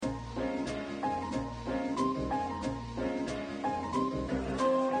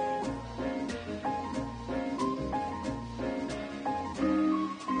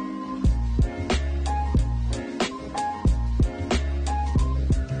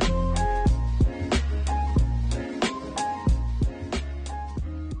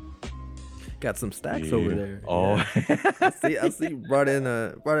Got some stacks Yeah. over there. Oh. Yeah. I see. Brought in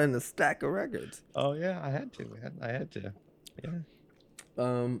a stack of records. Oh yeah, I had to, man. I had to.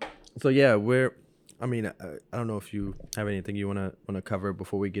 Yeah. So yeah, I don't know if you have anything you wanna cover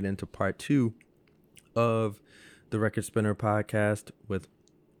before we get into part 2 of the Record Spinner podcast with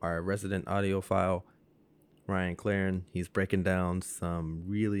our resident audiophile Ryan Claren. He's breaking down some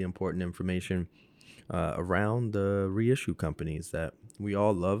really important information around the reissue companies that we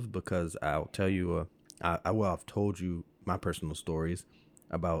all love, because I'll tell you, I've told you my personal stories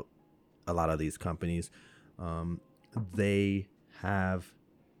about a lot of these companies. They have,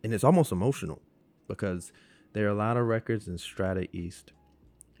 and it's almost emotional, because there are a lot of records in Strata East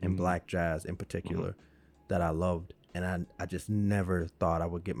and Black Jazz in particular that I loved, and I just never thought I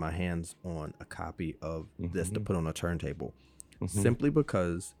would get my hands on a copy of this to put on a turntable, simply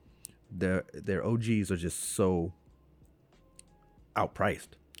because their OGs are just so outpriced.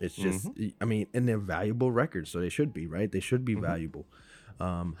 It's just, I mean, and they're valuable records, so they should be, right? They should be valuable.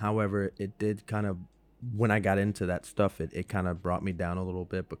 However, it did kind of, when I got into that stuff, it kind of brought me down a little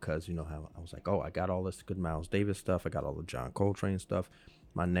bit, because, you know, how I was like, oh, I got all this good Miles Davis stuff. I got all the John Coltrane stuff.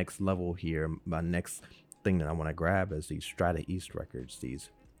 My next level here, my next thing that I want to grab is these Strata East records, these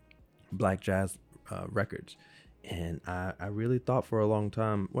Black Jazz records. And I really thought for a long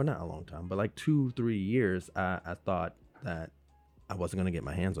time, well, not a long time, but like 2-3 years, I thought that I wasn't going to get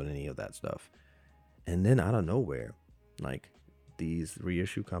my hands on any of that stuff. And then out of nowhere, like, these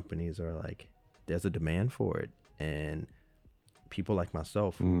reissue companies are like, there's a demand for it. And people like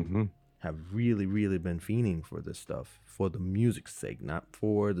myself who have really, really been fiending for this stuff for the music's sake, not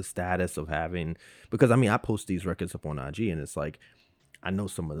for the status of having, because I mean, I post these records up on IG, and it's like, I know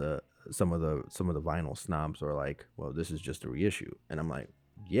some of the vinyl snobs are like, well, this is just a reissue. And I'm like,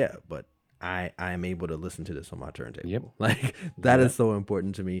 yeah, but I am able to listen to this on my turntable. Yep. Like, that is so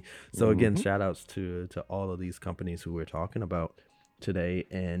important to me. So again, shout outs to all of these companies who we're talking about today.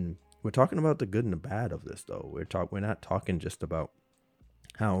 And we're talking about the good and the bad of this, though. We're not talking just about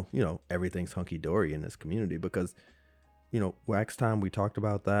how, you know, everything's hunky-dory in this community, because, you know, Wax Time, we talked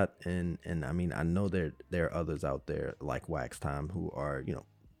about that, and I mean, I know there are others out there like Wax Time who are, you know,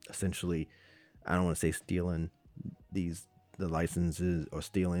 essentially, I don't want to say stealing the licenses or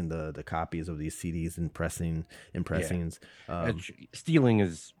stealing the copies of these CDs and pressings. Stealing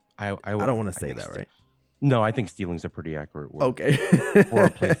is, I don't want to say that, right? No, I think stealing's a pretty accurate word. Okay. For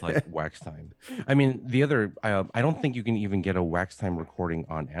a place like Wax Time. I mean, the other, I don't think you can even get a Wax Time recording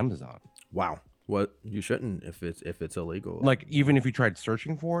on Amazon. Wow. What? You shouldn't if it's illegal. Like, even if you tried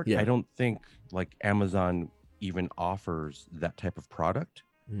searching for it, yeah. I don't think like Amazon even offers that type of product,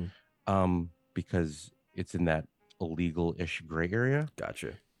 because it's in that illegal-ish gray area.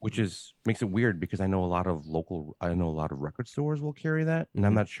 Gotcha. Which makes it weird, because I know a lot of record stores will carry that, and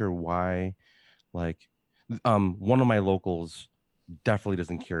I'm not sure why. Like, one of my locals definitely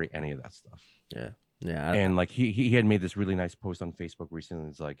doesn't carry any of that stuff. Yeah. And like he had made this really nice post on Facebook recently.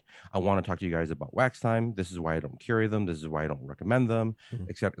 It's like, I want to talk to you guys about Wax Time. This is why I don't carry them. This is why I don't recommend them.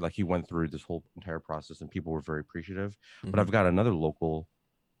 Except, like, he went through this whole entire process, and people were very appreciative. But I've got another local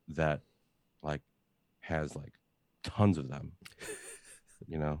that like has like tons of them.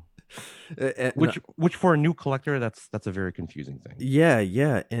 You know. Which for a new collector, that's a very confusing thing.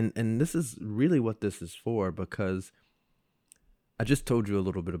 Yeah, and this is really what this is for, because I just told you a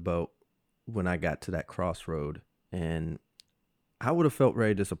little bit about when I got to that crossroad, and I would have felt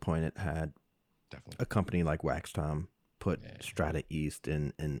very disappointed had a company like Wax Time put Strata East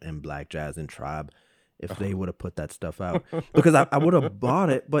and Black Jazz and Tribe, if they would have put that stuff out, because I would have bought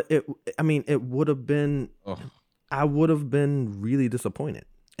it, but it would have been, I would have been really disappointed.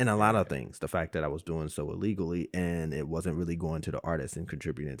 And a lot of things, the fact that I was doing so illegally and it wasn't really going to the artist and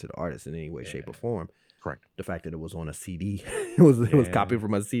contributing to the artist in any way, shape, or form. Correct. The fact that it was on a CD, it was copied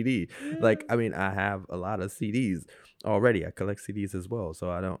from a CD. Like, I mean, I have a lot of CDs already. I collect CDs as well.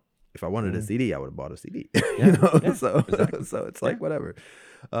 So I don't, if I wanted a CD, I would have bought a CD. You know? So it's like, whatever.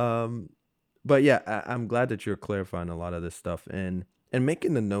 But yeah, I'm glad that you're clarifying a lot of this stuff and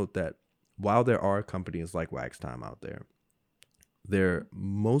making the note that while there are companies like Wax Time out there, they're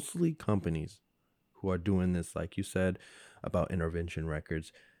mostly companies who are doing this, like you said, about Intervention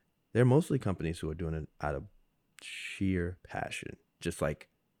Records. They're mostly companies who are doing it out of sheer passion. Just like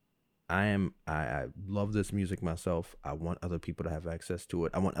I love this music myself. I want other people to have access to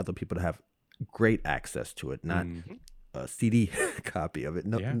it. I want other people to have great access to it, not a CD copy of it.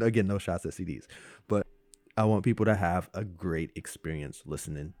 No, again, no shots at CDs. But I want people to have a great experience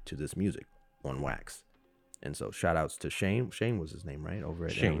listening to this music on Wax. And so shout outs to Shane. Shane was his name, right? Over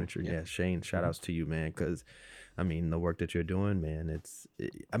at Shane, Richard. Yeah, Shane. Shout outs to you, man, because I mean, the work that you're doing, man,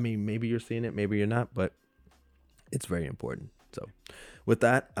 I mean, maybe you're seeing it, maybe you're not, but it's very important. So, with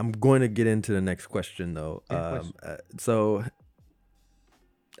that, I'm going to get into the next question, though. Yeah, please. So,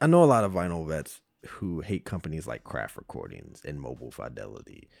 I know a lot of vinyl vets who hate companies like Craft Recordings and Mobile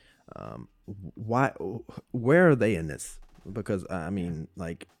Fidelity. Why? Where are they in this? Because I Yeah, mean,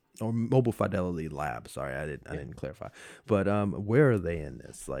 like, or Mobile Fidelity Lab. Sorry, I yeah, didn't clarify. But where are they in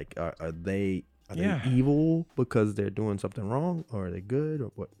this? Like, are they yeah. evil because they're doing something wrong, or are they good,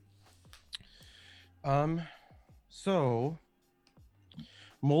 or what? Um, so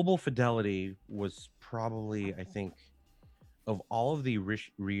Mobile Fidelity was probably, I think, of all of the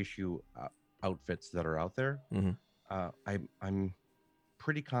reissue outfits that are out there, Mm-hmm. I'm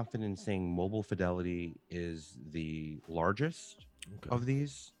pretty confident in saying Mobile Fidelity is the largest Okay. of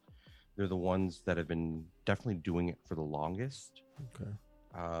these. They're the ones that have been definitely doing it for the longest. Okay.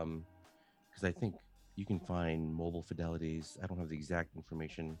 Because I think you can find Mobile Fidelities. I don't have the exact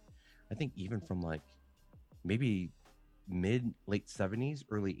information. I think even from like maybe mid late 70s,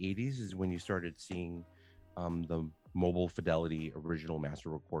 early 80s is when you started seeing the Mobile Fidelity original master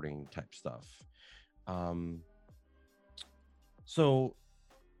recording type stuff. Um, so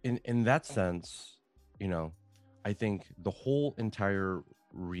in that sense, you know, I think the whole entire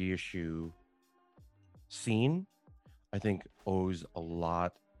reissue scene, I think owes a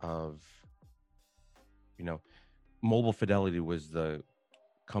lot of, you know, Mobile Fidelity was the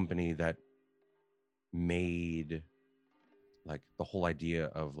company that made like the whole idea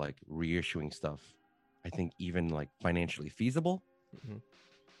of like reissuing stuff, I think even like financially feasible. Mm-hmm.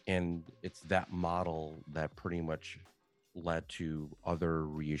 And it's that model that pretty much led to other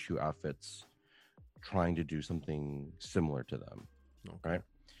reissue outfits trying to do something similar to them, Okay. right?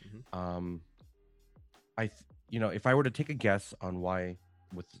 Mm-hmm. um if I were to take a guess on why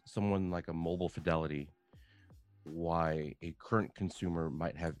with someone like a Mobile Fidelity, why a current consumer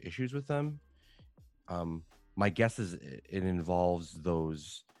might have issues with them, um my guess is it involves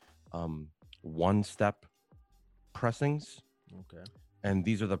those um one step pressings. Okay. And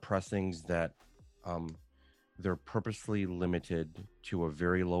these are the pressings that um they're purposely limited to a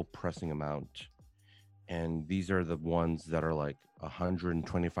very low pressing amount, and these are the ones that are like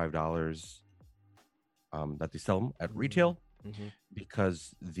 $125 that they sell them at retail, Mm-hmm.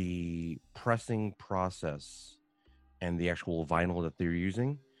 because the pressing process and the actual vinyl that they're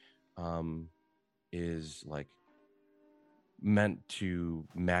using um, is like meant to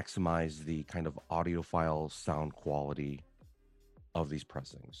maximize the kind of audiophile sound quality of these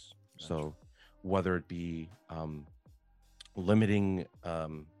pressings. Gotcha. So whether it be limiting,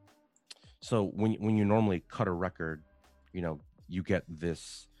 so when you normally cut a record, you know, you get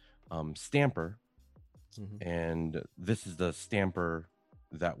this stamper, Mm-hmm. and this is the stamper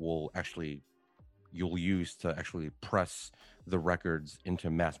that will actually you'll use to actually press the records into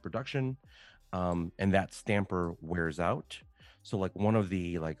mass production, and that stamper wears out. So like one of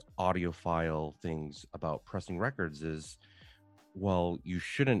the like audiophile things about pressing records is, well, you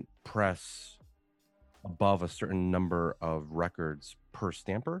shouldn't press above a certain number of records per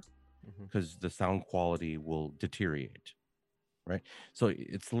stamper Mm-hmm. because the sound quality will deteriorate, right? So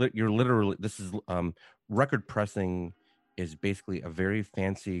you're literally, this is record pressing is basically a very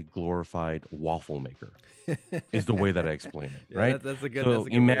fancy glorified waffle maker, is the way that I explain it, Yeah, right? that's So a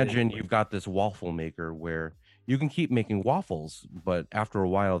good way to imagine explain you've it. got this waffle maker where you can keep making waffles, but after a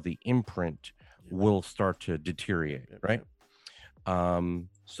while the imprint Yep. will start to deteriorate, Yep. right? Yep.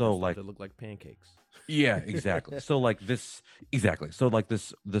 They'll So start like, to look like pancakes. yeah, exactly. So like this, exactly. So like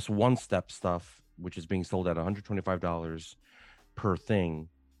this one step stuff, which is being sold at $125 per thing,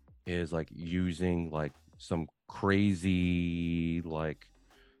 is like using like some crazy like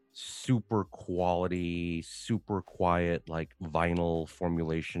super quality, super quiet like vinyl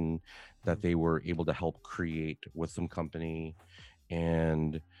formulation that Mhm. they were able to help create with some company.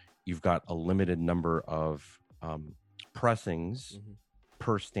 And you've got a limited number of pressings Mhm.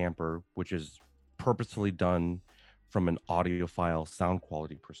 per stamper, which is purposely done from an audiophile sound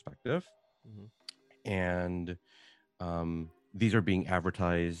quality perspective. Mhm. And these are being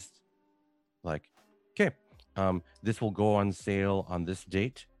advertised like, okay, this will go on sale on this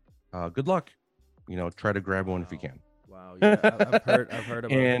date. Good luck. You know, try to grab one if you Wow. can. Wow. Yeah, I've heard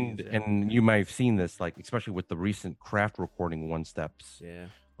about these. and Yeah. and you might have seen this, like especially with the recent craft recording one steps. Yeah.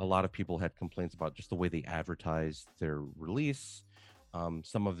 A lot of people had complaints about just the way they advertised their release,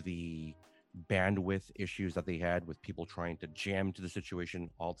 some of the bandwidth issues that they had with people trying to jam to the situation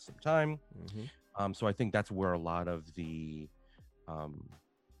all at the same time. Mhm. So I think that's where a lot of the um,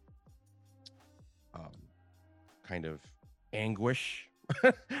 um, kind of anguish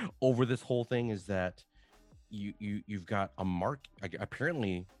over this whole thing is that you've got a mark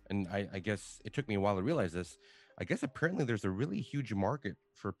apparently, and I guess it took me a while to realize this. I guess apparently there's a really huge market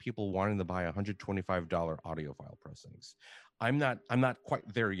for people wanting to buy $125 audiophile pressings. I'm not quite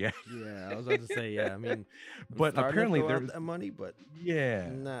there yet. Yeah, I was about to say, yeah. I mean, I'm But starting to apparently throw out there's that money, but yeah,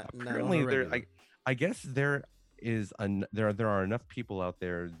 not on a apparently there regular. I guess there is there are enough people out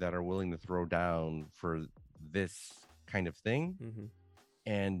there that are willing to throw down for this kind of thing. Mm-hmm.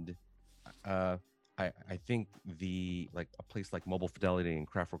 And I think the like a place like Mobile Fidelity and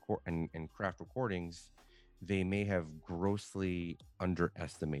and Craft Recordings, they may have grossly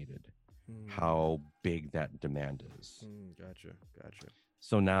underestimated how big that demand is. Gotcha.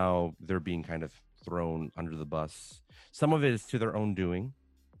 So now they're being kind of thrown under the bus. Some of it is to their own doing.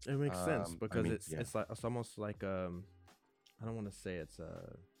 It makes sense because yeah. it's almost like I don't want to say it's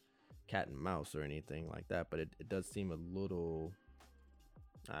a cat and mouse or anything like that, but it does seem a little.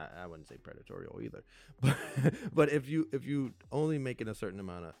 I wouldn't say predatory either, but if you only making a certain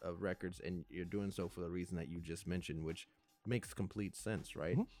amount of records and you're doing so for the reason that you just mentioned, which makes complete sense,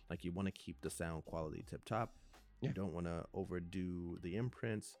 right? Mhm. Like you want to keep the sound quality tip top. Yeah. You don't want to overdo the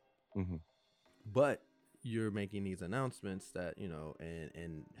imprints, Mm-hmm. but you're making these announcements that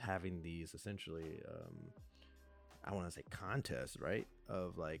and having these essentially I want to say contests, right,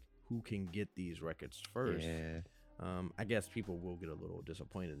 of like who can get these records first. Yeah. I guess people will get a little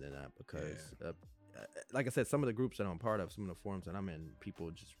disappointed in that because like I said, some of the groups that I'm part of, some of the forums that I'm in,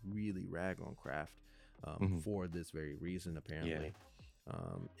 people just really rag on Craft for this very reason, apparently.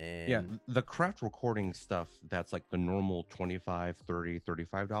 And the Craft recording stuff that's like the normal $25, $30,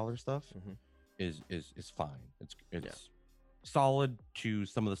 $35 stuff is fine. It's solid to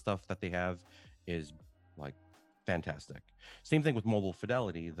some of the stuff that they have is like fantastic. Same thing with Mobile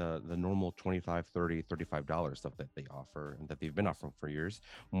Fidelity, the normal $25, $30, $35 stuff that they offer and that they've been offering for years,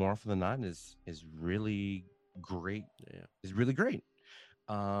 more often than not is really great. Is really great.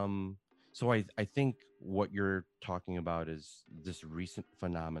 So I think what you're talking about is this recent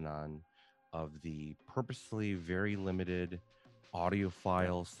phenomenon of the purposely very limited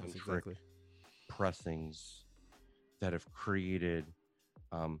audiophile centric pressings that have created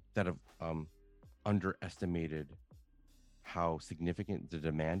that have underestimated how significant the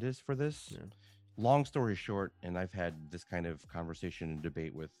demand is for this. Long story short, and I've had this kind of conversation and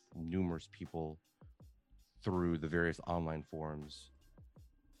debate with numerous people through the various online forums,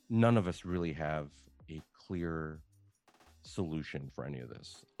 none of us really have a clear solution for any of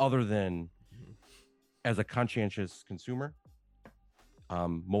this other than as a conscientious consumer,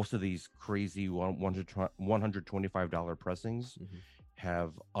 most of these crazy $125 pressings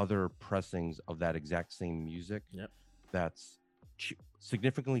have other pressings of that exact same music that's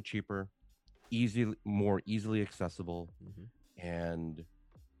significantly cheaper, more easily accessible, and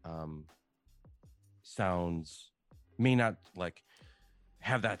sounds may not like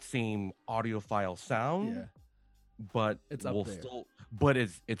have that same audiophile sound, but it's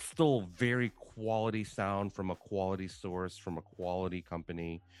it's still very quality sound from a quality source from a quality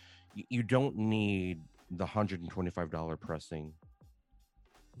company. You don't need the $125 pressing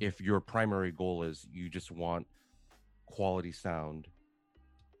if your primary goal is you just want quality sound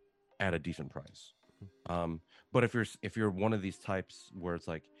at a decent price. But if you're one of these types where it's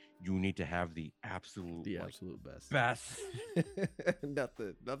like you need to have the absolute best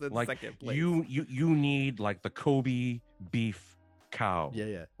nothing like second place. You need like the Kobe beef cow,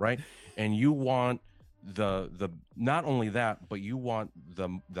 right? And you want the not only that, but you want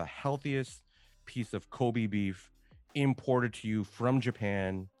the healthiest piece of Kobe beef imported to you from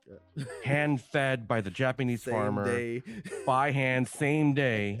Japan, hand fed by the Japanese farmer, by hand, same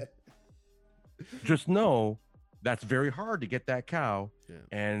day. Just know that's very hard to get that cow,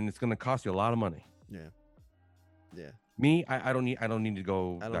 and it's going to cost you a lot of money. Me, I don't need to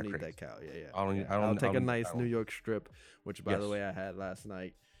go. I don't need that cow. I'll take a nice New York strip, which by the way I had last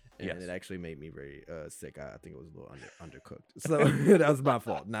night, and it actually made me very sick. I think it was a little undercooked, so that was my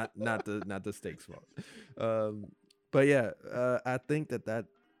fault, not the steak's fault. But I think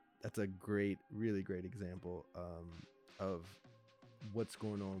that's a really great example of what's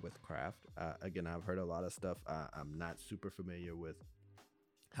going on with Craft. Again, I've heard a lot of stuff. I'm not super familiar with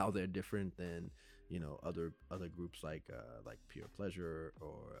how they're different than other groups like Pure Pleasure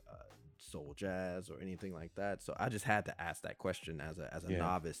or Soul Jazz or anything like that. So I just had to ask that question as a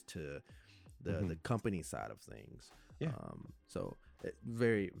novice to the company side of things. So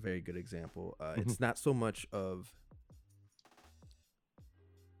very, very good example. It's not so much of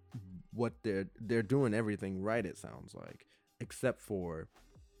what they're doing everything right, it sounds like, except for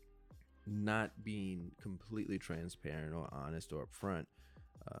not being completely transparent or honest or upfront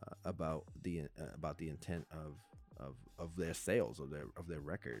about the intent of their sales of their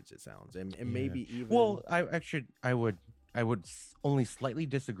records. It sounds, and Yeah. maybe even Well, I would only slightly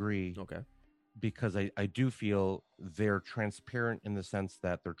disagree okay. because I do feel they're transparent in the sense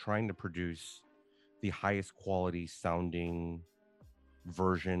that they're trying to produce the highest quality sounding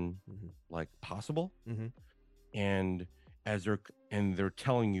version Mm-hmm. like possible, Mm-hmm. and they're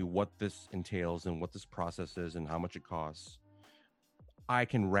telling you what this entails and what this process is and how much it costs. I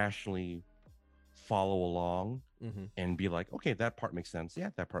can rationally follow along Mm-hmm. and be like, okay, that part makes sense. Yeah,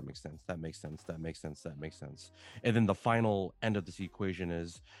 that part makes sense. That makes sense. That makes sense. That makes sense. And then the final end of this equation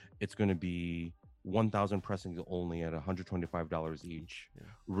is it's going to be 1,000 pressings only at $125 each, Yeah.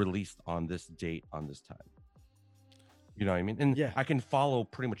 released on this date on this time. You know what I mean? And Yeah. I can follow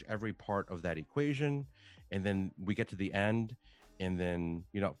pretty much every part of that equation. And then we get to the end. And then,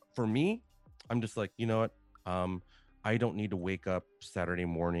 for me, I'm just like, you know what? I don't need to wake up Saturday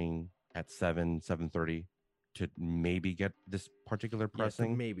morning at 7:30 to maybe get this particular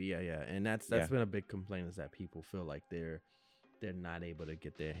pressing. Maybe, yeah. And that's Yeah. been a big complaint, is that people feel like they're not able to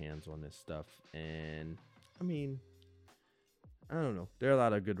get their hands on this stuff. And I mean, I don't know. There are a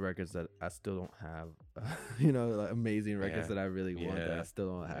lot of good records that I still don't have. Like amazing records Yeah. that I really want that I still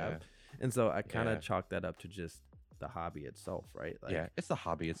don't have. And so I kind of Yeah. chalk that up to just the hobby itself, right? Like, Yeah, it's the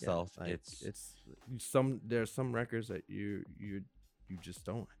hobby itself. like, it's there's some records that you just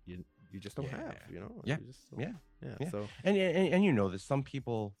don't have, Yeah. You just Yeah. Yeah. So and there's some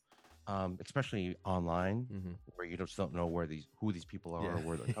people, especially online, mhm. where you just don't know who these people are Yeah. or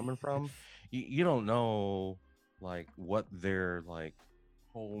where they're coming from. You don't know like what their like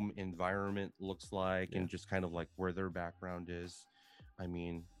home environment looks like, and just kind of like where their background is. I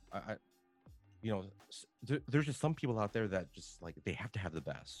mean, there's just some people out there that just like they have to have the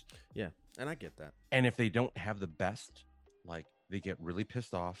best. Yeah, and I get that. And if they don't have the best, like they get really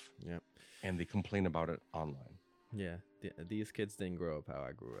pissed off. Yeah. And they complain about it online. Yeah, these kids didn't grow up how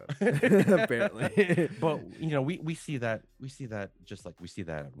I grew up, apparently. But we see that just like we see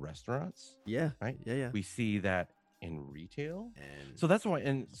that at restaurants. Yeah, Right. Yeah. We see that in retail, And so that's why.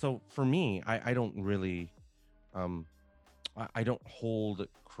 And so for me, I don't really, I don't hold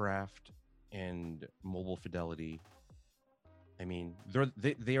craft and mobile fidelity. I mean,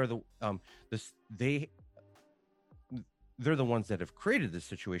 they are the they're the ones that have created this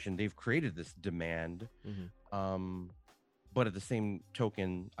situation. They've created this demand. mhm. But at the same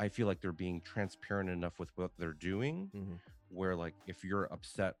token, I feel like they're being transparent enough with what they're doing, Mhm. where like if you're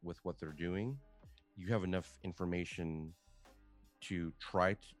upset with what they're doing, you have enough information to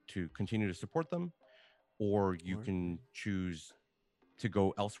try to continue to support them, or you can choose to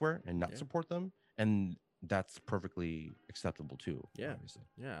go elsewhere and not support them, and that's perfectly acceptable too. Yeah. Obviously.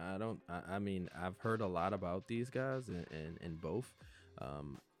 Yeah, I mean, I've heard a lot about these guys in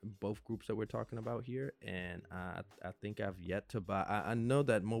both groups that we're talking about here, and I think I've yet to buy. I know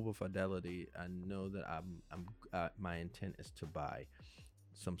that Mobile Fidelity. I know that my intent is to buy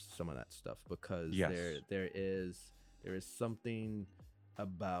some of that stuff, because there is something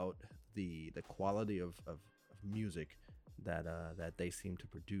about the quality of music that they seem to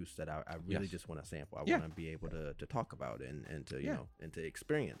produce that I really just want to sample. I want to be able to talk about and to and to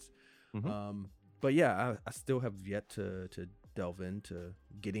experience. But yeah, I still have yet to delve into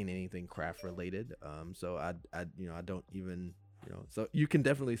getting anything craft related. So I don't even, so you can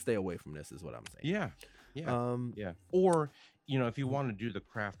definitely stay away from this, is what I'm saying. Yeah. Or if you want to do the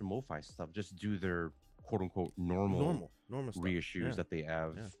craft and MoFi stuff, just do their quote unquote normal stuff. reissues that they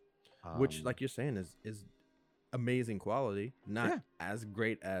have, which, like you're saying, is amazing quality, not as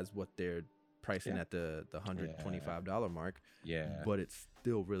great as what they're pricing at the $125 mark, but it's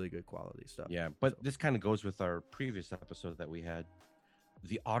still really good quality stuff. But this kind of goes with our previous episode that we had.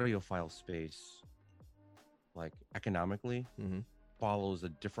 The audiophile space, like economically, follows a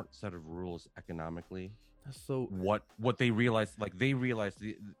different set of rules economically. So what they realized,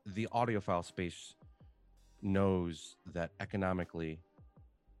 the audiophile space knows that economically,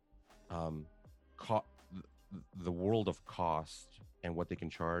 the world of cost and what they can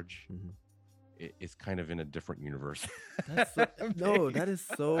charge is kind of in a different universe. that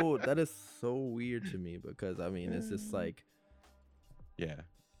is so weird to me, because I mean, it's just like,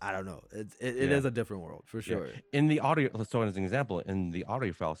 I don't know, it is a different world for sure. In the audio, so as an example, in the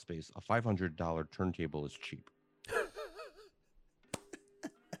audiophile space, a $500 turntable is cheap.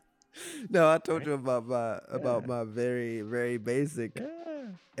 No, I told you about my very, very basic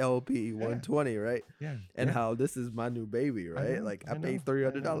LP 120, right? Yeah. And Yeah. how this is my new baby, I right? know. Like I I paid know.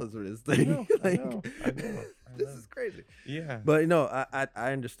 $300 for this I thing. know. I Like know. I know. I this know. is crazy. Yeah. But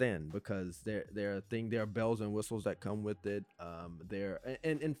I understand because there are bells and whistles that come with it. There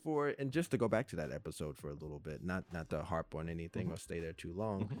and just to go back to that episode for a little bit, not to harp on anything Mhm. or stay there too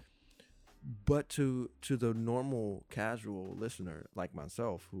long, Mhm. but to the normal casual listener like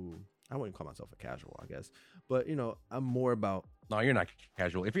myself, who I wouldn't call myself a casual, I guess, but I'm more about. No, you're not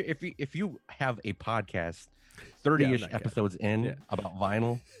casual. If you have a podcast, Yeah, I'm 30-ish not casual. episodes in Yeah. about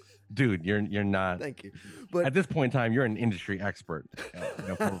vinyl, dude, you're not. Thank you. But At this point in time, you're an industry expert.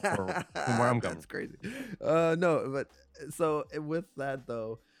 From where I'm coming. that's crazy. No, but so with that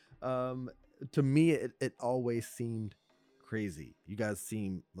though, to me it always seemed crazy. You guys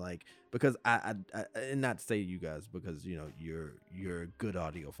seem like, because I and not to say you guys, because you're a good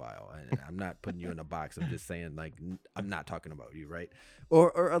audiophile, and I'm not putting you in a box. I'm just saying, like, I'm not talking about you, right?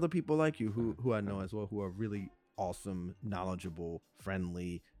 Or other people like you who I know as well, who are really awesome, knowledgeable,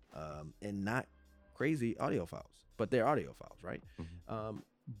 friendly, and not crazy audiophiles, but they're audiophiles, right?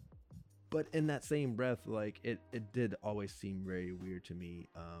 But in that same breath, like it did always seem very weird to me,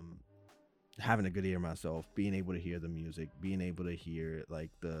 having a good ear myself, being able to hear the music, being able to hear like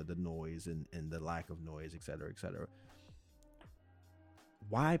the noise and the lack of noise, etc., etc.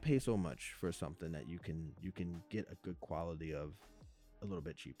 Why pay so much for something that you can get a good quality of a little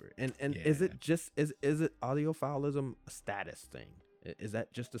bit cheaper? And is it just is it audiophilism a status thing? Is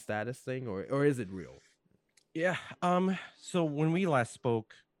that just a status thing, or is it real? Yeah. So when we last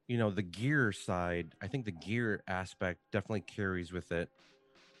spoke, the gear side, I think the gear aspect definitely carries with it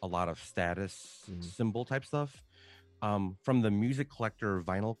a lot of status symbol type stuff. From the music collector,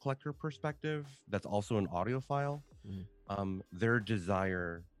 vinyl collector perspective, that's also an audiophile. Their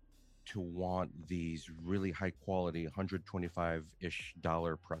desire to want these really high quality $125-ish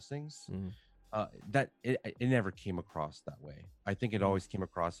pressings, that it never came across that way. I think it always came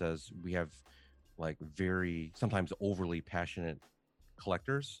across as we have like very sometimes overly passionate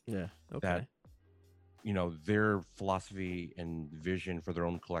collectors. Yeah. Okay. That their philosophy and vision for their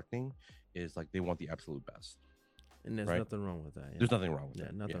own collecting is like they want the absolute best. And there's right? nothing wrong with that. Yeah. There's nothing wrong with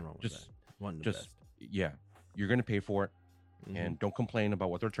that. Nothing wrong with that. Wanting the Just best. yeah, you're gonna pay for it, and don't complain about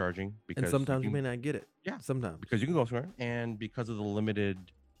what they're charging, because And sometimes you may not get it. Yeah, Sometimes. because you can go somewhere, and because of the limited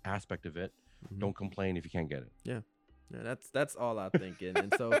aspect of it, don't complain if you can't get it. Yeah. Yeah, that's all I'm thinking.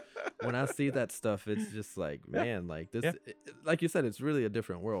 And so when I see that stuff, it's just like, man, like this, like you said, it's really a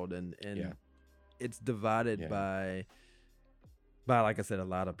different world, and it's divided by like I said, a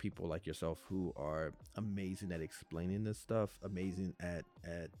lot of people like yourself who are amazing at explaining this stuff, amazing at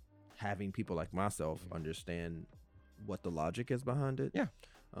having people like myself understand what the logic is behind it. Yeah.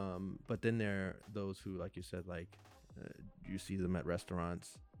 But then there are those who, like you said, like you see them at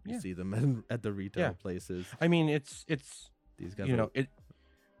restaurants, you see them at the retail places. I mean, it's These guys,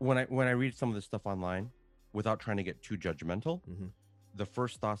 when I read some of this stuff online, without trying to get too judgmental, the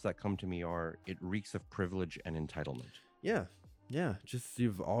first thoughts that come to me are it reeks of privilege and entitlement. Yeah, just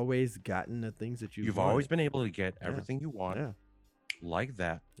you've always gotten the things that you've always been able to get everything you want, like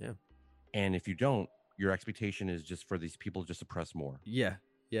that. Yeah. And if you don't, your expectation is just for these people just to press more. Yeah.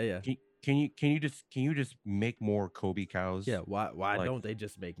 Can you just make more Kobe cows? Yeah. Why don't they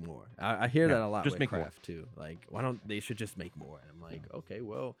just make more? I hear that a lot just with make craft too. Like, why don't they should just make more? And I'm like, okay,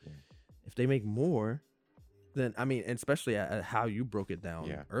 well, if they make more, then I mean, and especially at how you broke it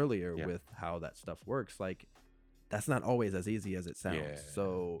down earlier with how that stuff works, like that's not always as easy as it sounds.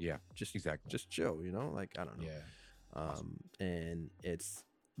 So just chill, like, I don't know. Awesome. And it's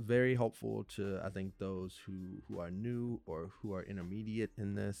very helpful to, I think, those who are new or who are intermediate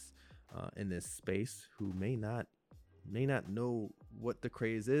in this space, who may not know what the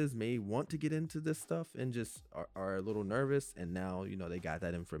craze is, may want to get into this stuff and just are a little nervous, and now they got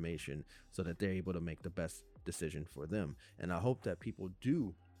that information so that they're able to make the best decision for them. And I hope that people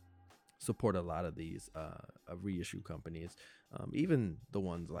do support a lot of these reissue companies, even the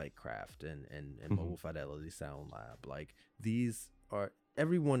ones like Craft and Mobile Fidelity Sound Lab. Like, these are,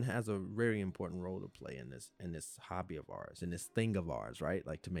 everyone has a very important role to play in this hobby of ours, in this thing of ours, right?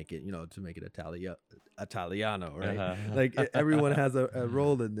 Like, to make it Italiano, right? Like, everyone has a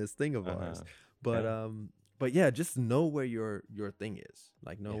role in this thing of ours. But yeah, just know where your thing is.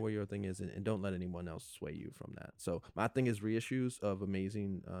 Like, know where your thing is, and don't let anyone else sway you from that. So my thing is reissues of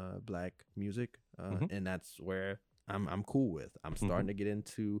amazing black music, and that's where I'm cool with. I'm starting to get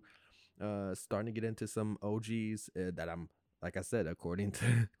into some OGs that I'm, like I said, according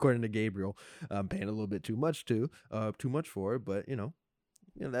to Gabriel, I'm paying a little bit too much for, but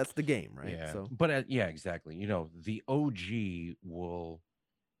that's the game, right? Yeah. So, but exactly. The OG will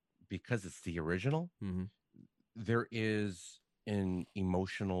because it's the original, Mm-hmm. there is an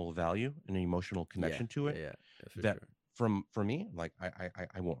emotional value, an emotional connection to it. Yeah, for That sure. for me, like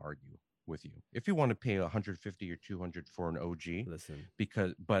I won't argue with you if you want to pay 150 or 200 for an OG, Listen,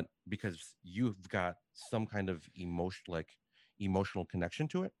 because you've got some kind of emotional connection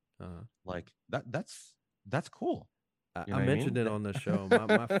to it, uh, like that's cool. You I know what I mentioned mean? it on the show.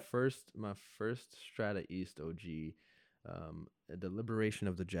 My first Strata East OG, the Liberation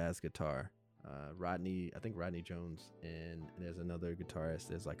of the Jazz Guitar. I think Rodney Jones, and there's another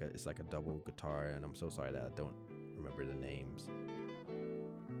guitarist. It's like a double guitar, and I'm so sorry that I don't remember the names.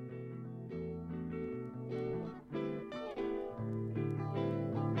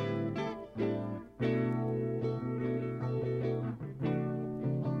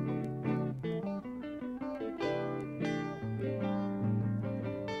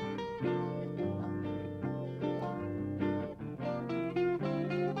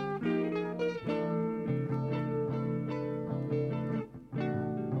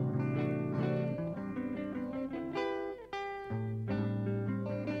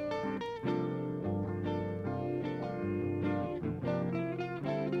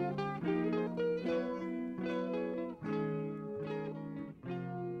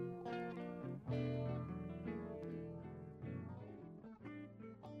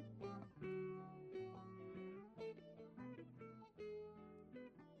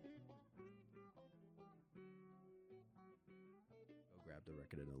 I'll grab the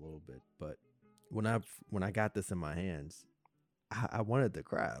record in a little bit, but when I got this in my hands, I wanted to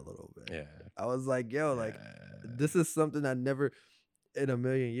cry a little bit. Yeah. I was like, yo, like Yeah. this is something I never in a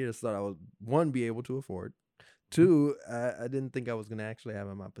million years thought I would one be able to afford. Mhm. Two, I didn't think I was gonna actually have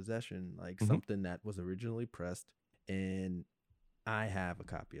in my possession like Mhm. something that was originally pressed, and I have a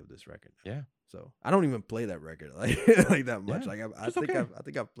copy of this record now. Yeah. So I don't even play that record like like that much. Yeah. Like It's okay. I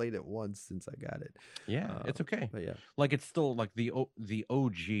think I've played it once since I got it. Yeah, it's okay. But yeah, Like it's still like the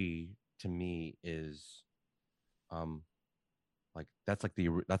OG to me is um like that's like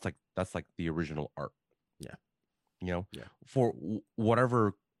the original art. yeah, You know, yeah. for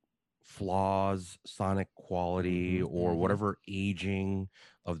whatever flaws, sonic quality, or Mm-hmm. whatever aging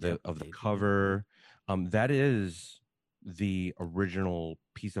Yep. of the Aging. cover, that is the original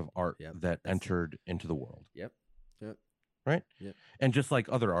piece of art Yep. that That's it. entered into the world. Yep. Yep. Right. Yep. And just like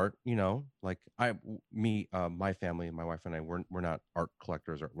other art, you know, like my family, my wife and I, we're not art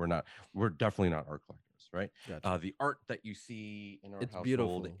collectors, or we're definitely not art collectors, right? Gotcha. The art that you see in our It's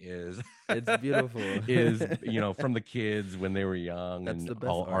household beautiful. is It's beautiful. is, you know, from the kids when they were young, That's and the best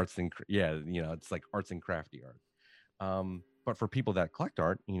all art. arts and yeah, you know, it's like arts and crafty art. But for people that collect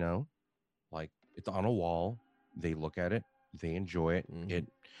art, you know, like it's on a wall, they look at it, they enjoy it, Mm-hmm.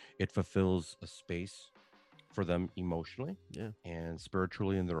 it fulfills a space for them emotionally Yeah. and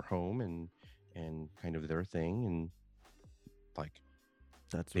spiritually in their home, and kind of their thing, and like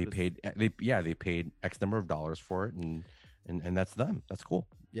That's they what it's. paid they paid X number of dollars for it, and that's them. That's cool.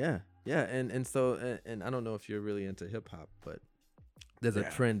 Yeah. Yeah. And so and I don't know if you're really into hip hop, but there's a Yeah.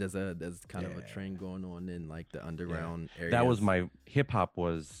 trend. There's kind of a Yeah. trend going on in like the Yeah. underground areas. That was my hip hop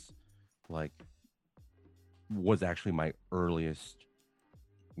was actually my earliest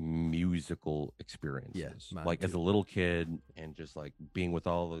musical experiences. mine Like as a too. little kid, and just like being with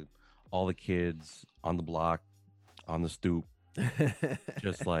all the kids on the block, on the stoop,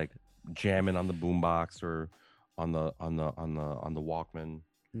 just like jamming on the boombox or on the Walkman,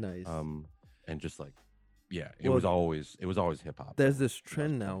 Nice. and just like, yeah, it Well, was always hip hop. there's this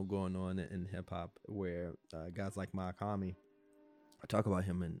trend now going on in hip hop where guys like Muhammad, I talk about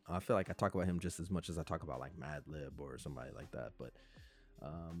him, and I feel like I talk about him just as much as I talk about like Madlib or somebody like that. But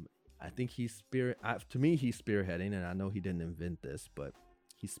I think to me he's spearheading, and I know he didn't invent this, but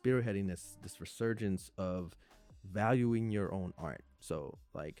he's spearheading this resurgence of valuing your own art. So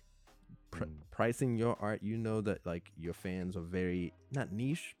like pricing your art, you know that like your fans are very not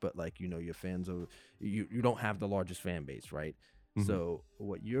niche, but like you know your fans are you don't have the largest fan base, right? Mhm. So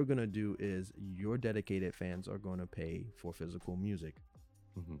what you're gonna do is your dedicated fans are gonna pay for physical music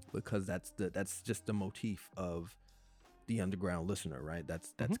Mhm. because that's just the motif of the underground listener, right?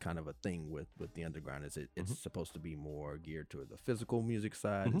 That's kind of a thing with the underground. It's supposed to be more geared to the physical music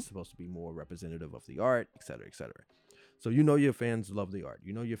side. It's supposed to be more representative of the art, et cetera, et cetera. So you know your fans love the art.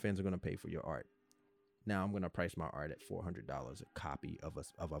 You know your fans are going to pay for your art. Now I'm going to price my art at $400 a copy of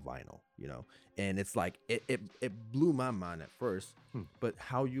a vinyl, you know? And it's like it blew my mind at first, but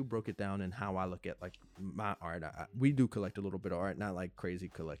how you broke it down and how I look at like my art, we do collect a little bit of art, not like crazy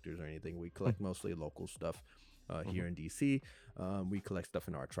collectors or anything. We collect mostly local stuff. Here in DC, we collect stuff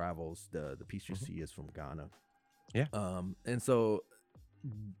in our travels. The piece you see is from Ghana. Yeah. And so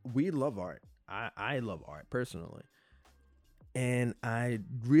we love art. I love art personally. And I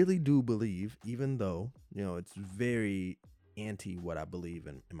really do believe, even though, it's very anti what I believe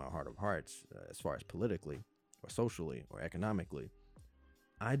in my heart of hearts, as far as politically or socially or economically,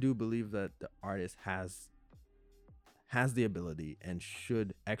 I do believe that the artist has the ability and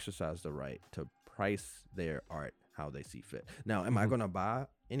should exercise the right to price their art how they see fit. Now, am I going to buy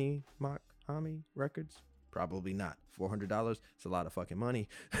any Mach-Hommy records? Probably not. $400, it's a lot of fucking money.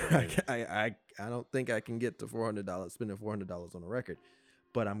 Right. I don't think I can get to $400, spending $400 on a record.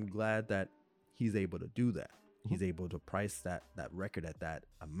 But I'm glad that he's able to do that. He's able to price that record at that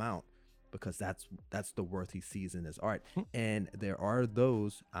amount, because that's the worth he sees in his art. And there are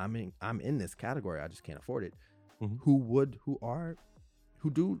those, I'm in this category, I just can't afford it,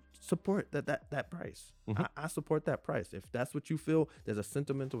 who do support that price. I support that price. If that's what you feel, there's a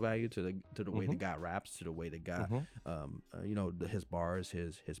sentimental value to the way the guy raps, to the way the guy, his bars,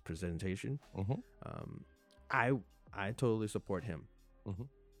 his presentation. I totally support him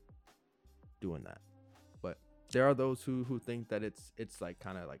doing that. But there are those who think that it's like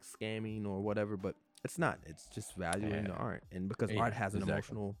kind of like scamming or whatever, but it's not. It's just valuing the art, and because art has an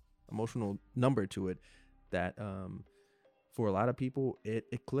emotional number to it that for a lot of people it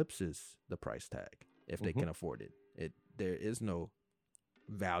eclipses the price tag if they can afford it. There is no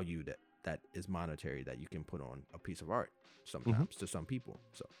value that is monetary that you can put on a piece of art sometimes to some people.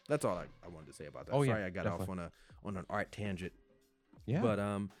 So that's all I wanted to say about that. Sorry, I got off on an art tangent. Yeah.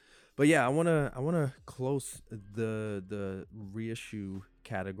 But yeah, I wanna close the reissue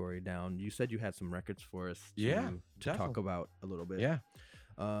category down. You said you had some records for us to talk about a little bit. Yeah.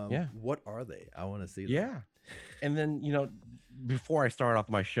 What are they? I want to see them. Yeah. And then, before I start off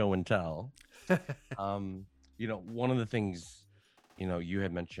my show and tell, one of the things, you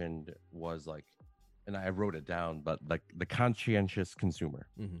had mentioned was like, and I wrote it down, but like the conscientious consumer,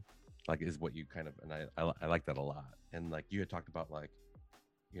 like is what you kind of, and I like that a lot. And like you had talked about like,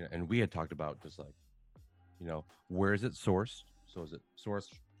 and we had talked about just like, where is it sourced? So is it sourced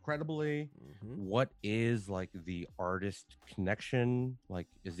credibly? What is like the artist connection? Like,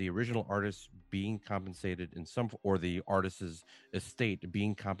 is the original artist being compensated in some, or the artist's estate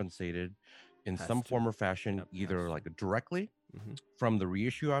being compensated in some form or fashion, either like directly from the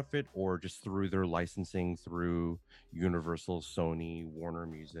reissue outfit or just through their licensing through Universal, Sony, Warner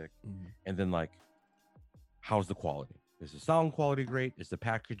Music? And then like, how's the quality? Is the sound quality great? Is the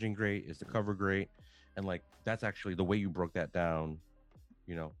packaging great? Is the cover great? And like, that's actually the way you broke that down.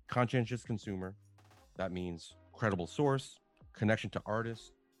 Conscientious consumer, that means credible source, connection to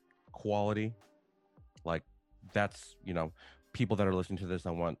artist, quality. Like that's, people that are listening to this,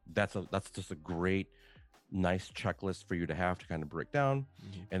 that's just a great, nice checklist for you to have to kind of break down.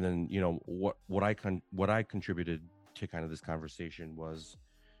 And then, what I contributed to kind of this conversation was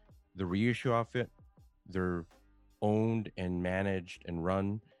the reissue outfit. They're owned and managed and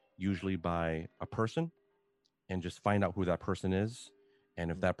run usually by a person, and just find out who that person is. And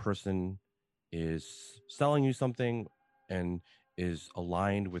if that person is selling you something and is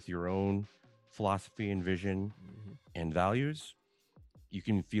aligned with your own philosophy and vision and values, you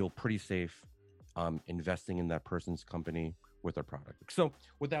can feel pretty safe investing in that person's company with their product. So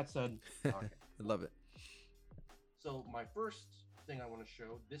with that said, I love it. So my first thing I want to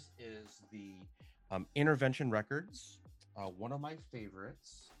show, this is the Intervention Records, one of my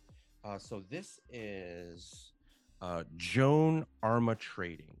favorites. So this is Joan Arma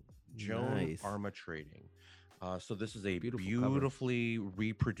Trading. Arma Trading. So this is a beautifully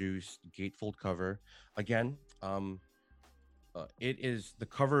reproduced gatefold cover. Again, the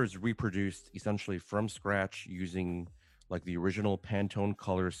cover is reproduced essentially from scratch using like the original Pantone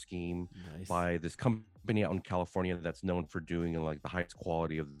color scheme by this company out in California that's known for doing like the highest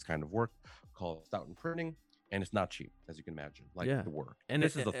quality of this kind of work, called Stoughton Printing. And it's not cheap, as you can imagine, like the work. And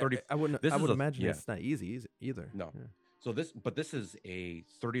this is a 30. I would imagine it's not easy either. No. Yeah. So this is a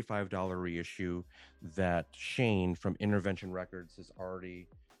 $35 reissue that Shane from Intervention Records has already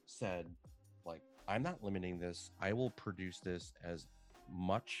said, like, I'm not limiting this. I will produce this as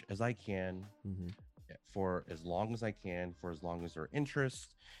much as I can for as long as I can, for as long as there are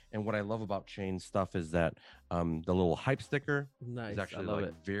interest. And what I love about Shane's stuff is that the little hype sticker is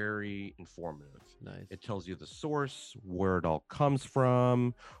actually very informative. It tells you the source, where it all comes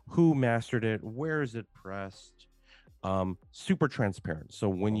from, who mastered it, where is it pressed. Super transparent. So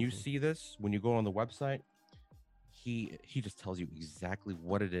when you see this, when you go on the website, he just tells you exactly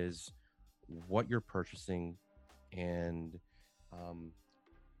what it is, what you're purchasing, and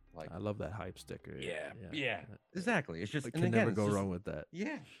like, I love that hype sticker. Yeah, exactly. It's just, you can never go wrong with that.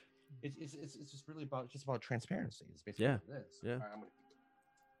 Yeah, it's just really about transparency. It's basically what it is. Yeah. All right,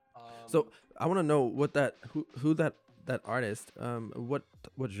 So I want to know what that who that artist what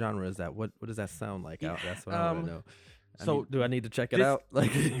genre is that? What does that sound like? That's what I want to know. So Do I need to check it this, out?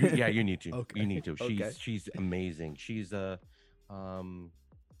 Like, yeah, you need to. okay, You need to. okay, She's amazing. She's a let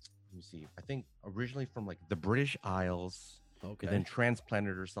me see. I think originally from like the British Isles, okay. and then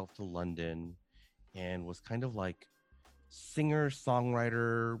transplanted herself to London, and was kind of like singer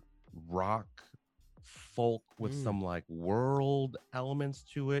songwriter rock folk with some like world elements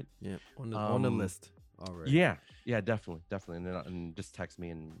to it. Yeah, on the list. All right. Yeah, definitely. And just text me,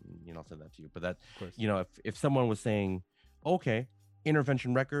 and I'll send that to you. But that, Of course. if someone was saying, okay,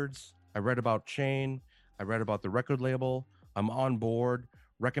 Intervention Records, I read about Shane, I read about the record label, I'm on board,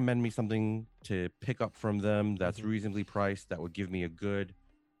 recommend me something to pick up from them that's reasonably priced, that would give me a good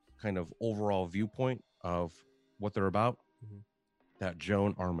kind of overall viewpoint of what they're about. That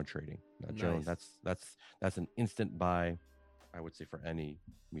Joan Arma Trading. That Joan, that's an instant buy, I would say, for any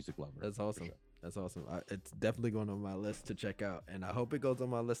music lover. That's awesome. Sure. That's awesome. It's definitely going on my list to check out, and I hope it goes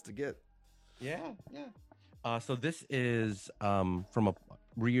on my list to get. Yeah. So this is from a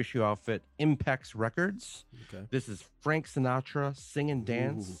reissue outfit, Impex Records. Okay. This is Frank Sinatra, Sing and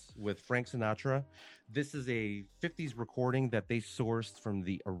Dance with Frank Sinatra. This is a 50s recording that they sourced from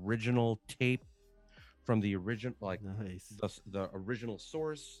the original tape, from the original, like the original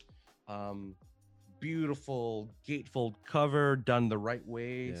source. Beautiful gatefold cover, done the right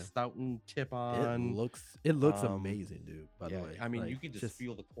way, Stoughton tip on. It looks amazing, dude. By the way, I mean, you can just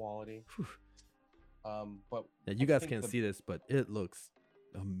feel the quality. But you guys can't see this, but it looks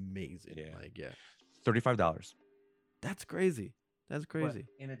amazing. $35. That's crazy. That's crazy.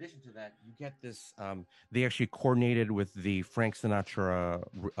 But in addition to that, you get this. They actually coordinated with the Frank Sinatra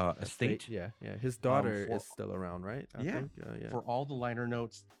estate. Yeah. His daughter is still around, right? I think. For all the liner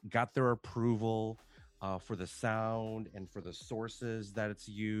notes, got their approval for the sound and for the sources that it's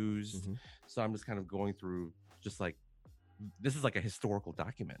used. So I'm just kind of going through, just like, this is like a historical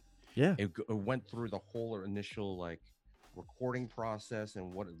document. Yeah, it went through the whole initial like recording process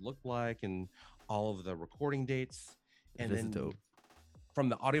and what it looked like and all of the recording dates. And then dope. From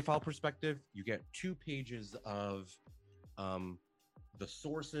the audiophile perspective, you get 2 pages of the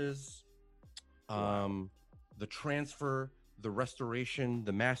sources, the transfer, the restoration,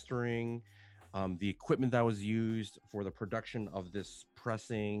 the mastering, the equipment that was used for the production of this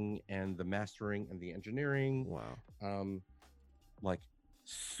pressing and the mastering and the engineering. Wow. Like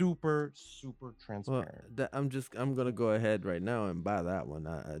super transparent. Well, I'm gonna go ahead right now and buy that one.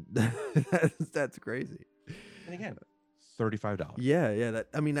 That's crazy. And again, $35. Yeah.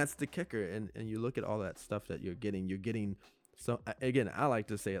 That's the kicker. And you look at all that stuff that you're getting. So again, I like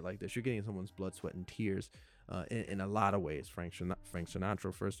to say it like this: you're getting someone's blood, sweat, and tears, in a lot of ways. Frank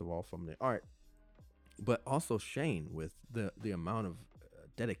Sinatra, first of all, from the art, but also Shane with the amount of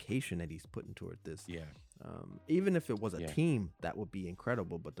dedication that he's putting toward this. Yeah. Even if it was a team, that would be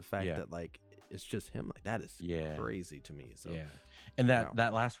incredible. But the fact that like it's just him, like that is crazy to me. So and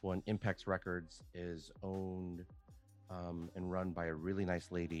that last one, Impex Records, is owned and run by a really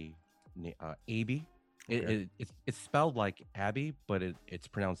nice lady, Abby. Okay. It's spelled like Abby, but it's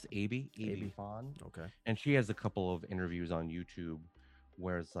pronounced Abby Fawn. Okay. And she has a couple of interviews on YouTube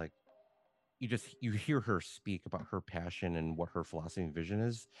where it's like you hear her speak about her passion and what her philosophy and vision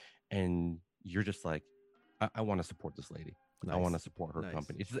is, and you're just like, I want to support this lady. Nice. I want to support her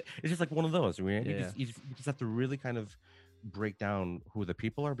company. It's just like one of those. You just have to really kind of break down who the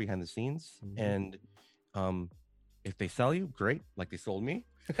people are behind the scenes, and if they sell you, great, like they sold me.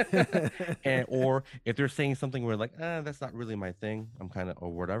 Or if they're saying something where like, that's not really my thing, I'm kind of, or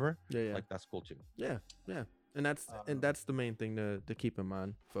whatever, like that's cool too. Yeah. And that's the main thing to keep in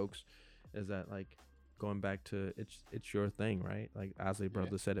mind, folks, is that like going back to it's your thing, right? Like Ozzy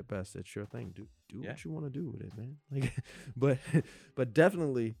brother said it best, it's your thing. Do what you want to do with it, man. Like, but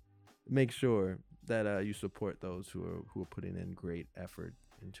definitely make sure that you support those who are putting in great effort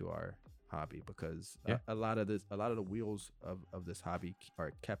into our hobby, because a lot of the wheels of this hobby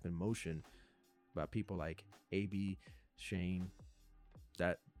are kept in motion by people like AB, Shane.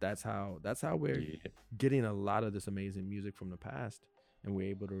 That's how we're getting a lot of this amazing music from the past, and we're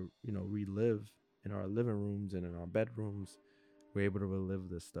able to relive in our living rooms and in our bedrooms. We're able to relive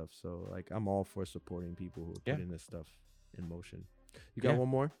this stuff. So like, I'm all for supporting people who are putting this stuff in motion. You got one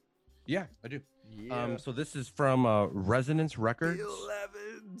more? Yeah, I do. Yeah. So this is from Resonance Records. Bill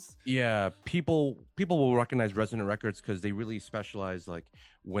Evans. Yeah, people will recognize Resonance Records because they really specialize, like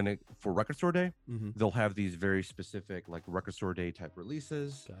for Record Store Day, they'll have these very specific like Record Store Day type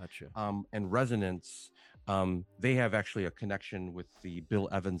releases. Gotcha. And Resonance, they have actually a connection with the Bill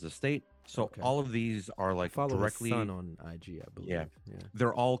Evans estate. So Okay. all of these are I like follow his son directly, on IG, I yeah, believe. Yeah.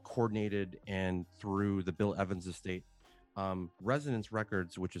 they're all coordinated and through the Bill Evans estate. Resonance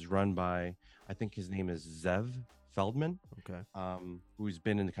Records, which is run by, I think his name is Zev Feldman, Okay. who's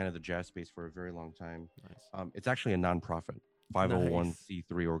been in kind of the jazz space for a very long time. Nice. It's actually a nonprofit, Nice.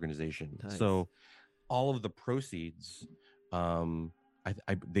 501c3 organization. Nice. So all of the proceeds, um,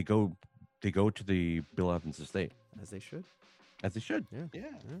 they go to the Bill Evans estate, As they should. as they should. Yeah. Yeah.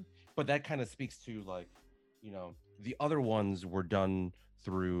 Yeah. But that kind of speaks to like, the other ones were done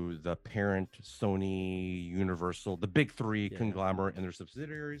through the parent Sony, Universal, the big three Yeah. conglomerate and their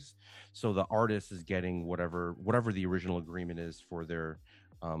subsidiaries. So the artist is getting whatever the original agreement is for their,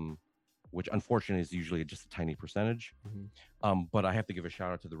 which unfortunately is usually just a tiny percentage. But I have to give a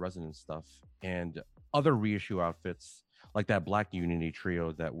shout out to the Resonance stuff and other reissue outfits like that Black Unity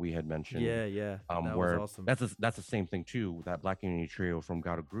trio that we had mentioned. Yeah. Yeah. That was Where awesome. that's the same thing too. That Black Unity trio from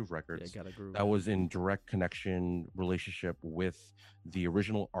Gotta Groove Records. Yeah, Gotta Groove. That was in direct connection relationship with the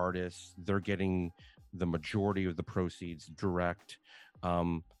original artists. They're getting the majority of the proceeds direct.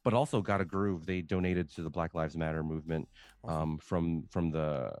 But also Gotta Groove, they donated to the Black Lives Matter movement from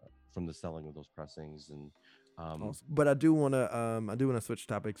the selling of those pressings. And awesome. But I do wanna switch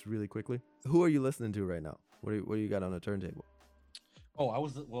topics really quickly. Who are you listening to right now? What do you got on the turntable?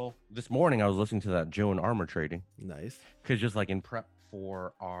 This morning I was listening to that Joe and Armor Trading. Nice. Because just like in prep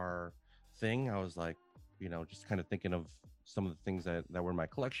for our thing, I was like, just kind of thinking of some of the things that were in my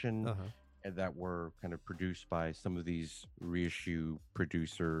collection and that were kind of produced by some of these reissue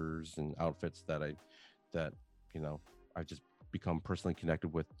producers and outfits that I've just become personally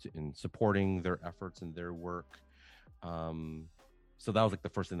connected with in supporting their efforts and their work. So that was like the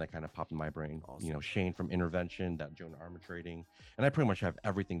first thing that kind of popped in my brain. Awesome. Shane from Intervention, that Joan Armor Trading, and I pretty much have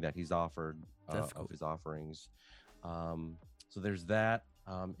everything that he's offered That's cool. of his offerings. So there's that.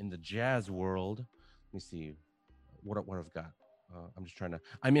 In the jazz world, let me see what I've got.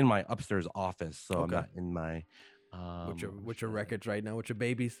 I'm in my upstairs office, so I'm not in my with your records right now, with your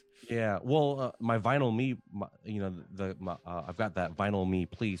babies. Yeah, well, my Vinyl Me, I've got that Vinyl Me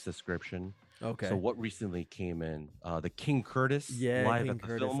Please subscription. Okay. So what recently came in? The King Curtis live King at the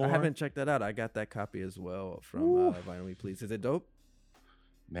Curtis. Fillmore. I haven't checked that out. I got that copy as well from Vinyl Me Please. Is it dope?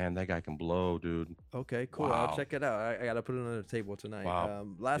 Man, that guy can blow, dude. Okay, cool. Wow. I'll check it out. I gotta put it on the table tonight. Wow.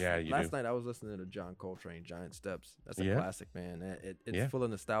 Last night I was listening to John Coltrane, Giant Steps. That's a classic, man. It's full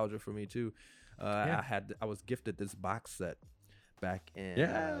of nostalgia for me too. I was gifted this box set back in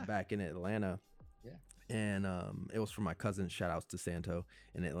Atlanta. Yeah. And it was from my cousin. Shout outs to Santo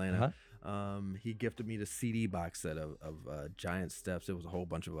in Atlanta. He gifted me the CD box set of Giant Steps. It was a whole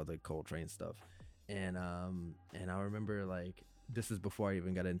bunch of other Coltrane stuff. And I remember, like, this is before I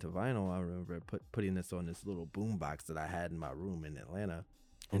even got into vinyl. I remember putting this on this little boom box that I had in my room in Atlanta.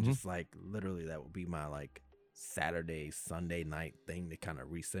 And just like literally that would be my like Saturday, Sunday night thing to kind of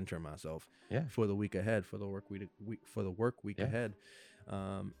recenter myself for the week ahead, for the work week ahead.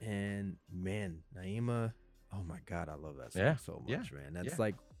 And man, Naima, oh my God, I love that song so much, man. That's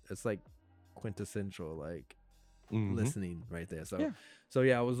like quintessential, like listening right there. So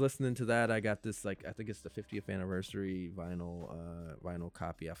I was listening to that. I got this, like, I think it's the 50th anniversary vinyl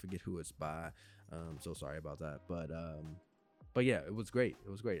copy. I forget who it's by. So sorry about that. But yeah, it was great.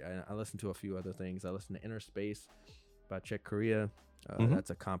 I listened to a few other things. I listened to Inner Space by Chick Corea. That's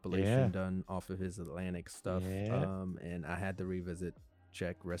a compilation done off of his Atlantic stuff. And I had to revisit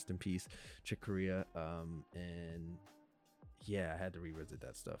Chick, rest in peace, Chick Corea. And yeah, I had to revisit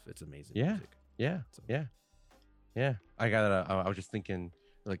that stuff. It's amazing music. Yeah. I got I was just thinking,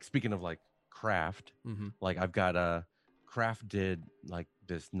 like, speaking of like Kraft, like I've got Kraft did like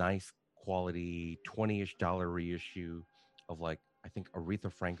this nice quality $20-ish reissue of, like, I think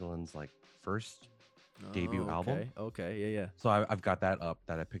Aretha Franklin's like first debut album. Okay. Yeah. So I've got that up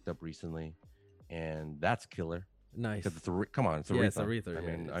that I picked up recently, and that's killer. Nice. It's come on, it's Aretha. Yeah, it's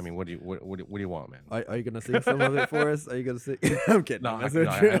Aretha. I mean, what do you want, man? Are you gonna sing some of it for us? Are you gonna sing? I'm kidding. No,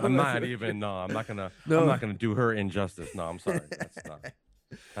 I'm not even. No, I'm not gonna. I'm not gonna do her injustice. No, I'm sorry.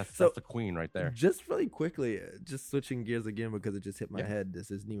 That's the queen right there. Just really quickly, just switching gears again because it just hit my head. This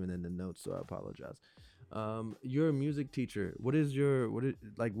isn't even in the notes, so I apologize. You're a music teacher. What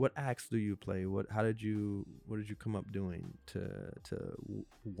acts do you play? What did you come up doing to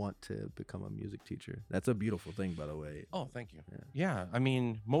want to become a music teacher? That's a beautiful thing, by the way. Oh, thank you. Yeah, I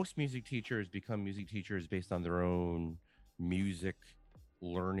mean, most music teachers become music teachers based on their own music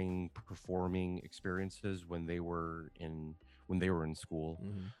learning, performing experiences when they were in school.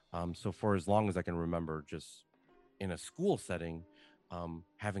 So for as long as I can remember, just in a school setting,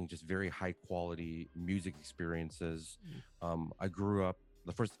 having just very high quality music experiences. I grew up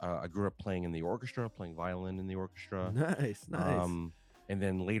I grew up playing in the orchestra, playing violin in the orchestra. Nice, nice. And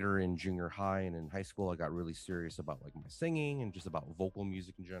then later in junior high and in high school, I got really serious about like my singing and just about vocal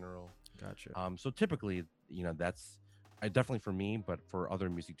music in general. Gotcha. So typically, that's I definitely for me, but for other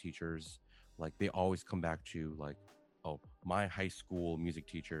music teachers, like they always come back to like, oh, my high school music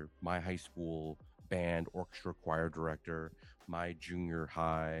teacher, my high school band, orchestra, choir director, my junior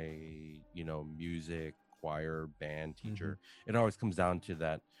high, music, choir, band teacher. It always comes down to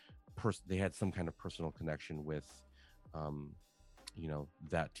that person. They had some kind of personal connection with,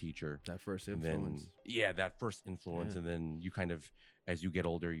 that teacher, That first and influence. then that first influence, and then you kind of, as you get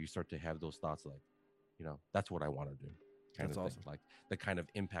older, you start to have those thoughts like, that's what I want to do. That's awesome. Thing. Like the kind of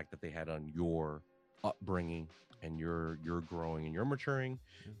impact that they had on your upbringing and your growing and your maturing,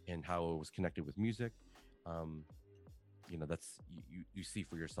 and how it was connected with music. That's you see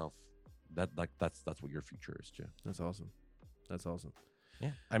for yourself that like that's what your future is too. That's awesome. That's awesome.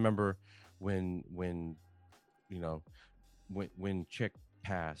 Yeah, I remember when Chick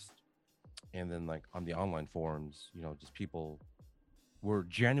passed, and then like on the online forums, just people were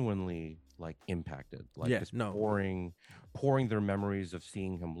genuinely like impacted, like just pouring their memories of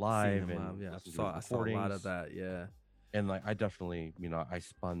seeing him live. I saw a lot of that. Yeah. And like I definitely, I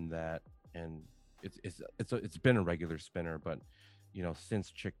spun that, and it's been a regular spinner, but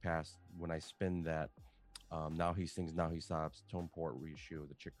since Chick passed, when I spin that, Now He Sings, Now He Sobs, Tone Port reissue,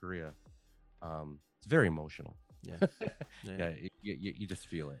 the Chick Corea, it's very emotional. Yeah. You just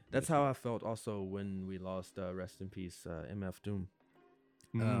feel it. That's how I felt also when we lost, rest in peace, MF Doom.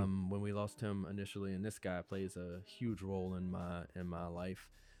 When we lost him initially, and this guy plays a huge role in my life,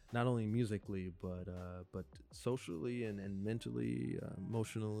 not only musically but socially and mentally,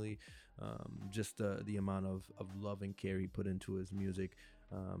 emotionally, just the amount of love and care he put into his music,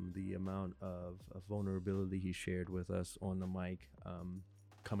 the amount of vulnerability he shared with us on the mic,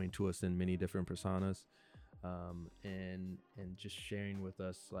 coming to us in many different personas, and just sharing with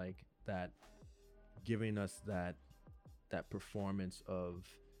us like that, giving us that performance of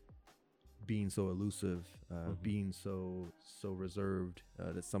being so elusive, being so reserved.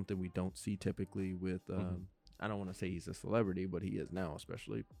 That's something we don't see typically with, I don't want to say he's a celebrity, but he is now,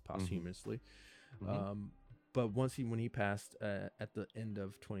 especially posthumously. But when he passed, at the end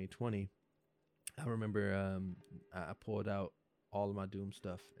of 2020, I remember, I pulled out all of my Doom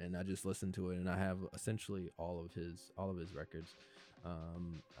stuff and I just listened to it, and I have essentially all of his records.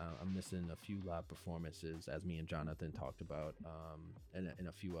 I'm missing a few live performances, as me and Jonathan talked about, and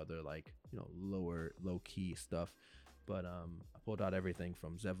a few other like low key stuff. But I pulled out everything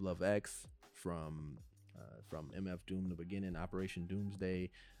from Zev Love X, from MF Doom, the beginning, Operation Doomsday,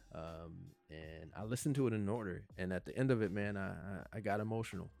 and I listened to it in order. And at the end of it, man, I got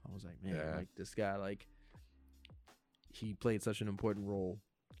emotional. I was like, man, like this guy, like he played such an important role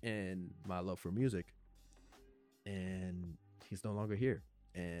in my love for music, and he's no longer here.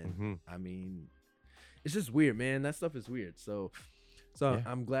 And I mean, it's just weird, man. That stuff is weird. So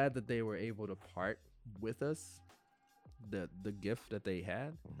I'm glad that they were able to part with us, the gift that they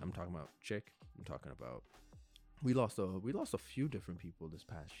had. I'm talking about Chick. I'm talking about, we lost a few different people this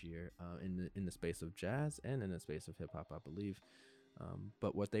past year, in the space of jazz and in the space of hip hop, I believe.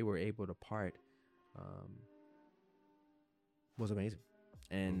 But what they were able to part, was amazing.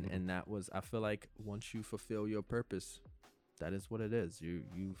 And that was, I feel like once you fulfill your purpose, that is what it is.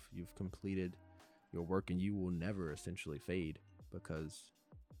 You've completed your work, and you will never essentially fade, because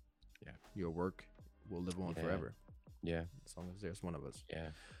your work will live on forever. Yeah, as long as there's one of us. Yeah.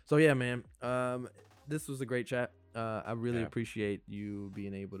 So yeah, man. This was a great chat. I really appreciate you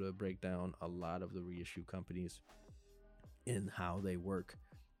being able to break down a lot of the reissue companies and how they work,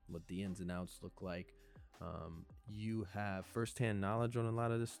 what the ins and outs look like. You have firsthand knowledge on a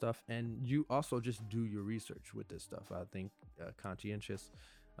lot of this stuff, and you also just do your research with this stuff. I think conscientious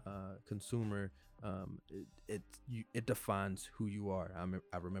consumer, it defines who you are.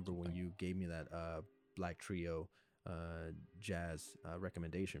 I remember when you gave me that Black Trio jazz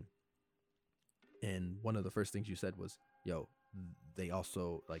recommendation, and one of the first things you said was, yo, they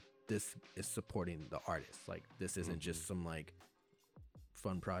also, like, this is supporting the artist. Like, this isn't just some like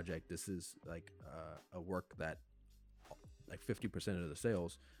fun project. This is like a work that like 50% of the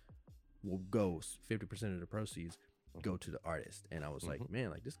sales will go, 50% of the proceeds go to the artist. And I was like,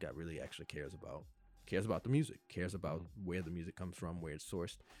 man, like this guy really actually cares about the music, cares about where the music comes from, where it's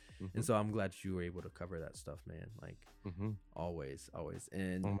sourced. And so I'm glad you were able to cover that stuff, man. Like always.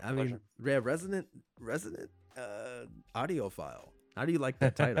 And I mean, resident audiophile. How do you like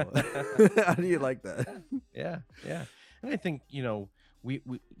that title? How do you like that? Yeah. And I think, you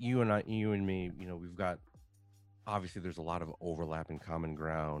and me, we've got obviously there's a lot of overlap and common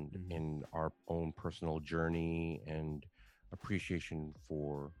ground in our own personal journey and appreciation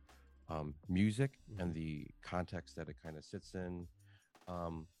for music and the context that it kind of sits in.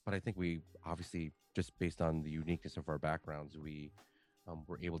 But I think we obviously, just based on the uniqueness of our backgrounds, we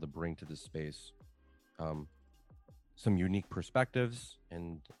were able to bring to this space some unique perspectives,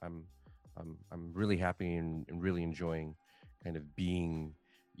 and I'm really happy and really enjoying kind of being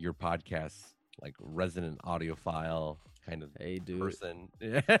your podcast like resident audiophile kind of Hey, dude. person.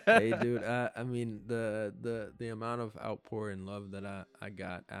 Hey, dude. I mean, the amount of outpour and love that I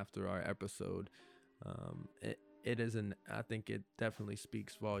got after our episode, it isn't. I think it definitely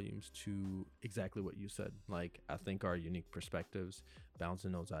speaks volumes to exactly what you said. Like, I think our unique perspectives,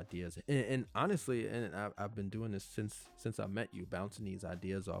 bouncing those ideas, and honestly, and I've been doing this since I met you, bouncing these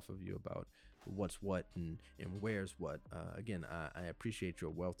ideas off of you about what's what and where's what. Again, I appreciate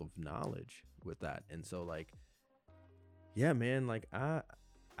your wealth of knowledge with that, and so like, yeah, man, like I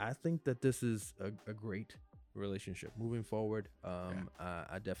think that this is a great relationship moving forward.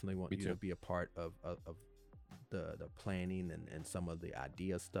 I definitely want Me you too. to be a part of the planning and some of the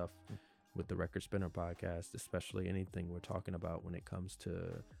idea stuff with the Record Spinner podcast, especially anything we're talking about when it comes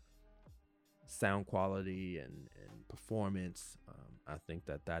to sound quality and performance. I think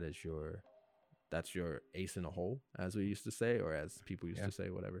that is that's your ace in a hole, as we used to say, or as people used to say,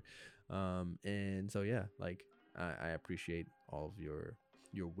 whatever. And so yeah, like I appreciate all of your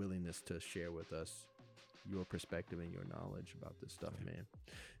willingness to share with us your perspective and your knowledge about this stuff, man.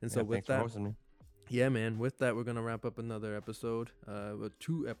 And so with thanks for that, hosting me. yeah, man, with that, we're gonna wrap up another episode, with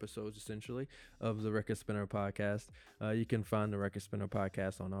 2 episodes essentially of the Record Spinner podcast. You can find the Record Spinner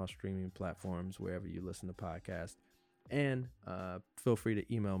podcast on all streaming platforms wherever you listen to podcasts. And feel free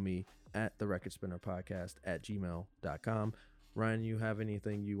to email me at the Record Spinner podcast at gmail.com. Ryan, you have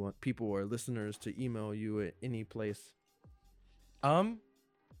anything you want people or listeners to email you at any place?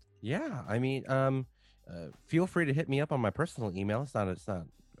 Yeah, I mean, feel free to hit me up on my personal email. It's not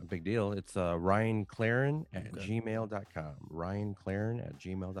a big deal. It's Ryan Claren at gmail.com. Ryan Claren at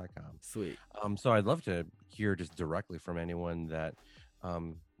gmail.com. Sweet. So I'd love to hear just directly from anyone that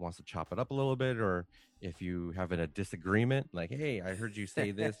wants to chop it up a little bit, or if you have a disagreement, like, hey, I heard you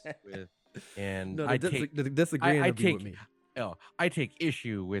say this with, and No, I the disagreeing will be with me. I take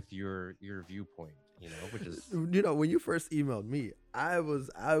issue with your viewpoint, which is, When you first emailed me, I was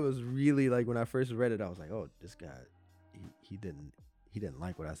really like, when I first read it, I was like, oh, this guy, he didn't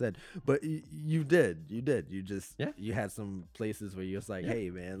like what I said, but you did. You just, you had some places where you're just like, hey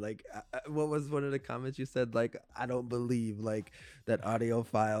man, like, what was one of the comments you said? Like, I don't believe like that audio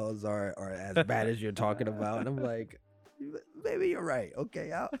files are as bad as you're talking about. And I'm like, maybe you're right.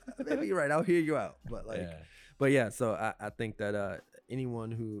 Okay, maybe you're right. I'll hear you out. But like, but yeah. So I think that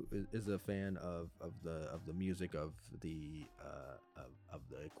anyone who is a fan of the music, of the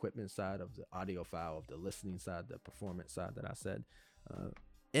equipment side, of the audio file, of the listening side, the performance side that I said,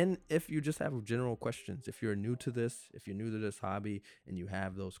 and if you just have general questions, if you're new to this hobby and you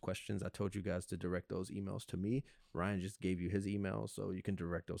have those questions, I told you guys to direct those emails to me. Ryan just gave you his email, so you can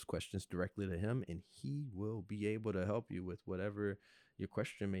direct those questions directly to him, and he will be able to help you with whatever your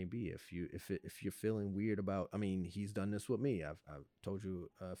question may be. If you're feeling weird about, I mean, he's done this with me. I've told you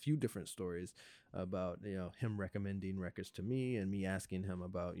a few different stories about him recommending records to me and me asking him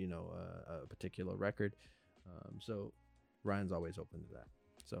about a particular record. So Ryan's always open to that.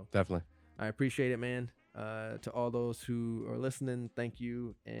 So definitely, I appreciate it, man. To all those who are listening, thank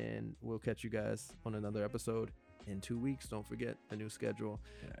you, and we'll catch you guys on another episode in 2 weeks. Don't forget the new schedule.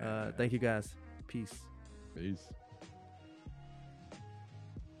 Thank you guys. Peace.